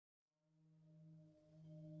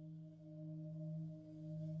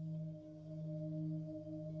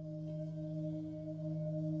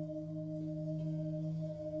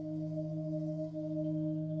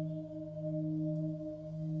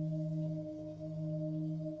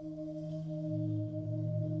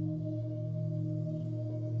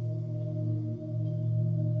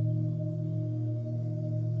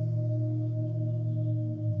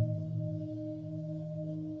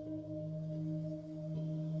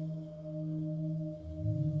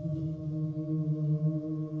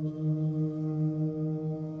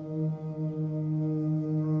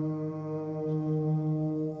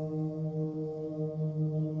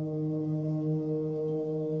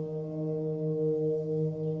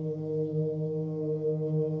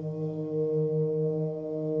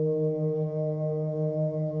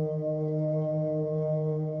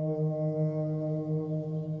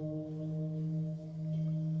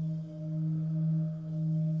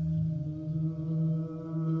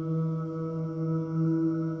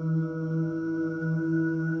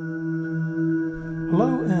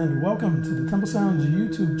welcome to the Temple Sounds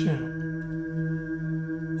YouTube channel.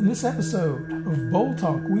 In this episode of Bowl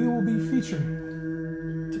Talk, we will be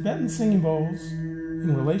featuring Tibetan singing bowls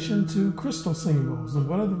in relation to crystal singing bowls and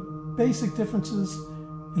what are the basic differences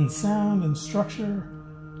in sound and structure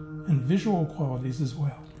and visual qualities as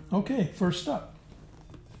well. Okay, first up,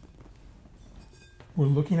 we're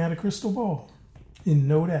looking at a crystal bowl in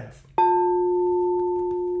Note F.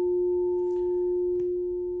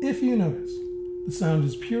 If you notice, the sound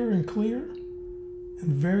is pure and clear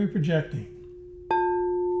and very projecting.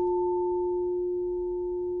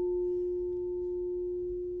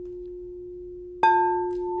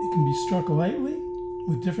 It can be struck lightly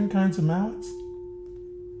with different kinds of mallets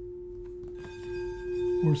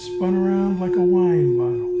or spun around like a wine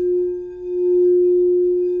bottle.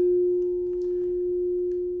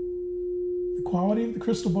 The quality of the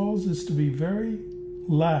crystal bowls is to be very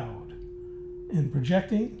loud and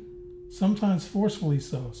projecting, sometimes forcefully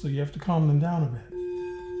so you have to calm them down a bit,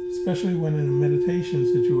 especially when in a meditation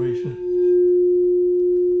situation.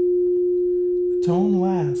 The tone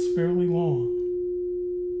lasts fairly long.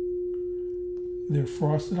 They're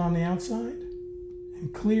frosted on the outside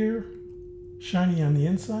and clear, shiny on the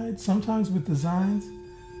inside, sometimes with designs,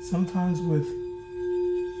 sometimes with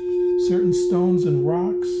certain stones and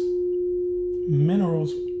rocks,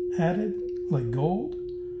 minerals added like gold.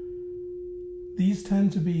 These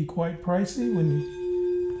tend to be quite pricey when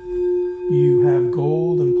you have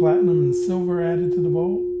gold and platinum and silver added to the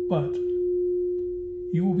bowl, but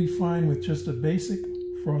you will be fine with just a basic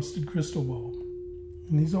frosted crystal bowl.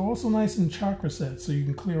 And these are also nice in chakra sets, so you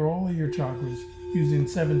can clear all of your chakras using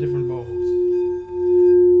 7 different bowls.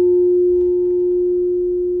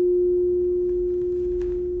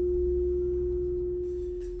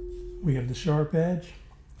 We have the sharp edge.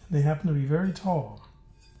 They happen to be very tall.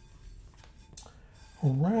 A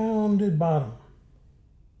rounded bottom.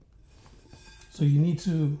 So you need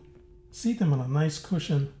to seat them on a nice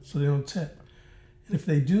cushion so they don't tip. And if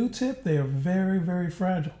they do tip, they are very, very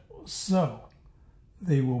fragile. So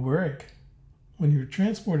they will break when you're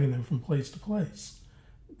transporting them from place to place.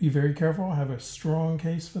 Be very careful. Have a strong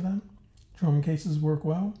case for them. Drum cases work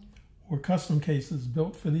well, or custom cases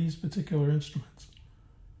built for these particular instruments.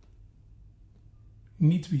 You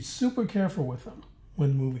need to be super careful with them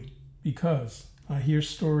when moving, because I hear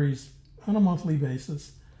stories on a monthly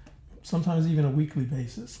basis, sometimes even a weekly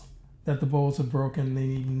basis, that the bowls are broken and they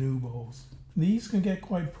need new bowls. These can get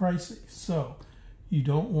quite pricey, so you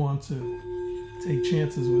don't want to take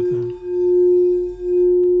chances with them.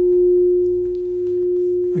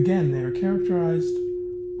 Again, they are characterized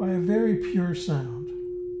by a very pure sound.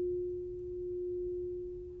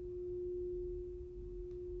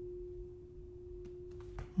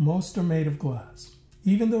 Most are made of glass.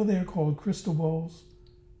 Even though they are called crystal bowls,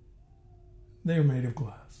 they are made of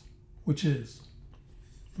glass, which is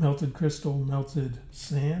melted crystal, melted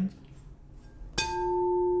sand,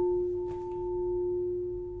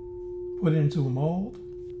 put into a mold,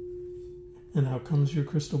 and out comes your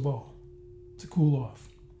crystal bowl to cool off.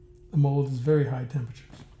 The mold is very high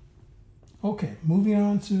temperatures. Okay, moving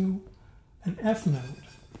on to an F note,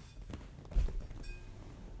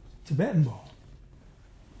 Tibetan bowl.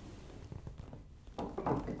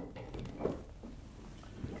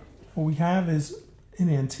 What we have is an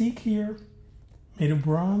antique here, made of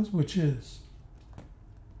bronze, which is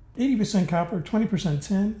 80% copper, 20%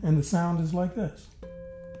 tin, and the sound is like this.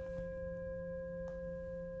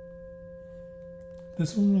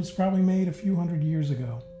 This one was probably made a few hundred years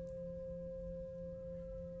ago.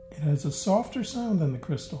 It has a softer sound than the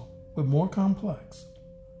crystal, but more complex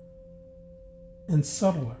and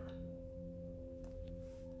subtler.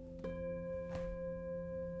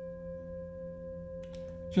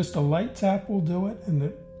 Just a light tap will do it, and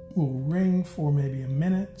it will ring for maybe a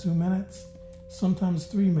minute, 2 minutes, sometimes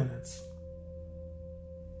 3 minutes.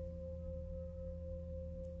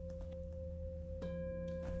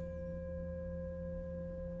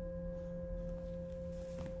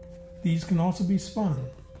 These can also be spun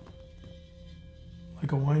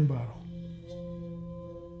like a wine bottle.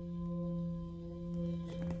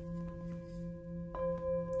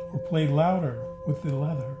 Or played louder with the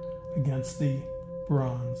leather against the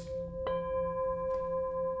bronze.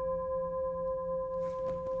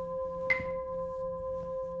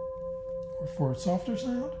 Or for a softer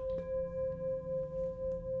sound.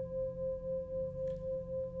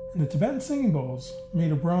 And the Tibetan singing bowls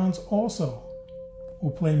made of bronze also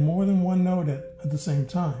will play more than one note at the same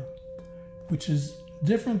time, which is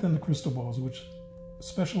different than the crystal bowls, which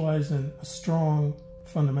specialize in a strong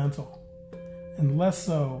fundamental, and less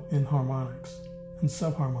so in harmonics and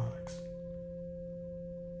subharmonics.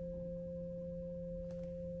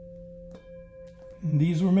 And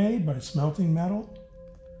these were made by smelting metal,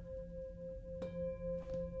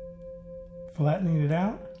 flattening it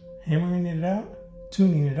out, hammering it out,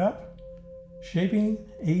 tuning it up, shaping,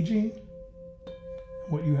 aging.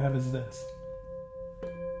 What you have is this.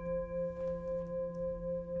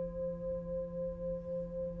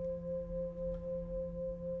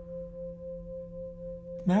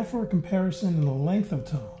 Now for a comparison in the length of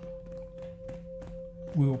tone.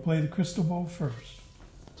 We will play the crystal bowl first.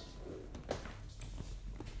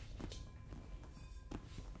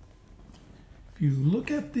 If you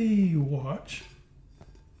look at the watch,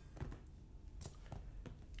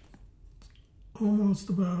 it's almost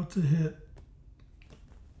about to hit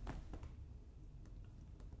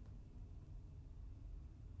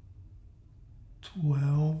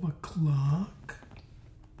 12 o'clock.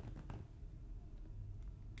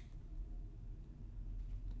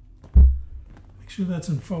 Make sure that's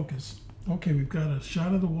in focus. Okay, we've got a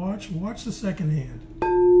shot of the watch. Watch the second hand.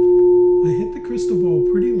 I hit the crystal ball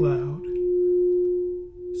pretty loud.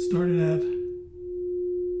 Started at,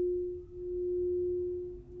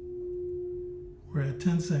 we're at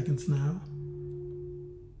 10 seconds now.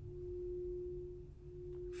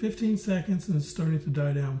 15 seconds and it's starting to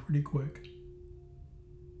die down pretty quick.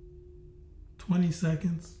 20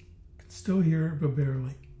 seconds, can still hear it but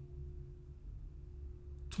barely.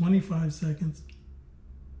 25 seconds.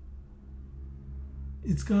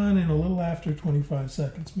 It's gone in a little after 25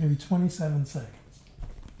 seconds, maybe 27 seconds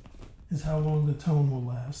is how long the tone will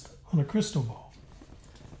last on a crystal ball.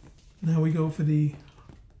 Now we go for the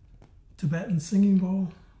Tibetan Singing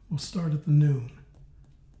Bowl. We'll start at the noon.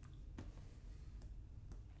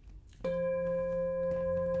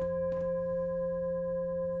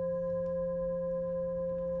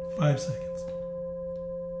 Five seconds.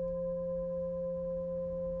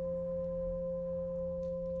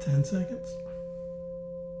 10 seconds.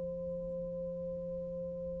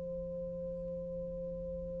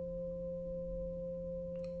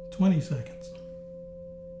 20 seconds.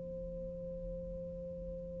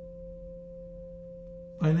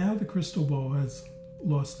 By now the crystal ball has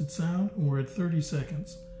lost its sound and we're at 30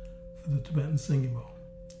 seconds for the Tibetan Singing Bowl.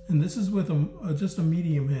 And this is with just a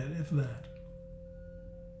medium hit, if that.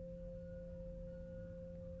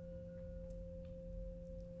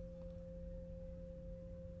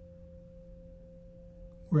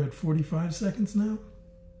 We're at 45 seconds now,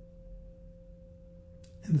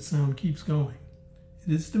 and the sound keeps going.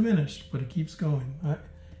 It is diminished, but it keeps going.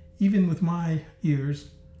 Even with my ears,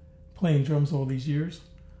 playing drums all these years,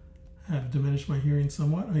 I have diminished my hearing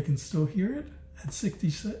somewhat. I can still hear it at 60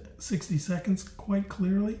 seconds quite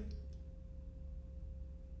clearly.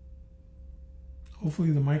 Hopefully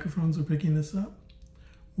the microphones are picking this up.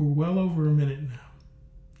 We're well over a minute now.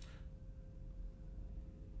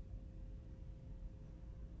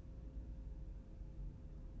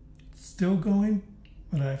 Still going,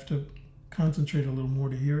 but I have to concentrate a little more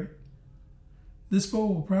to hear it. This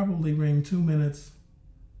bowl will probably ring 2 minutes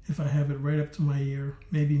if I have it right up to my ear,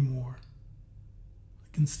 maybe more.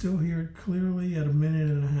 I can still hear it clearly at 1.5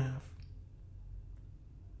 minutes.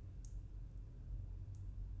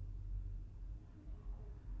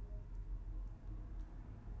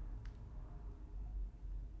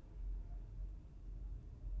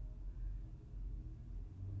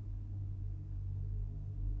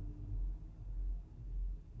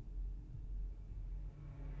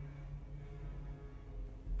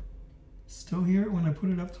 Still hear it when I put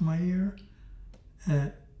it up to my ear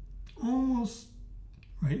at almost,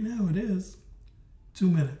 right now it is, 2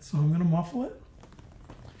 minutes. So I'm going to muffle it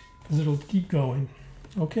because it'll keep going.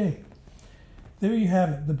 Okay, there you have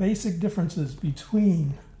it, the basic differences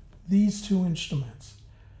between these two instruments.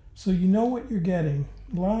 So you know what you're getting.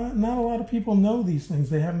 Not a lot of people know these things.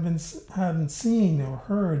 They haven't seen or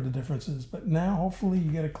heard the differences, but now hopefully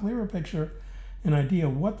you get a clearer picture, an idea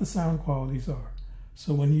of what the sound qualities are.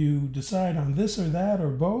 So when you decide on this or that or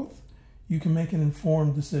both, you can make an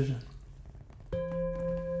informed decision.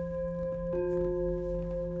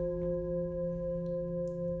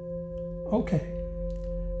 Okay,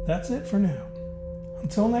 that's it for now.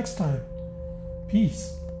 Until next time,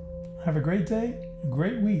 peace. Have a great day, a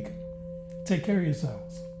great week. Take care of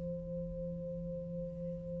yourselves.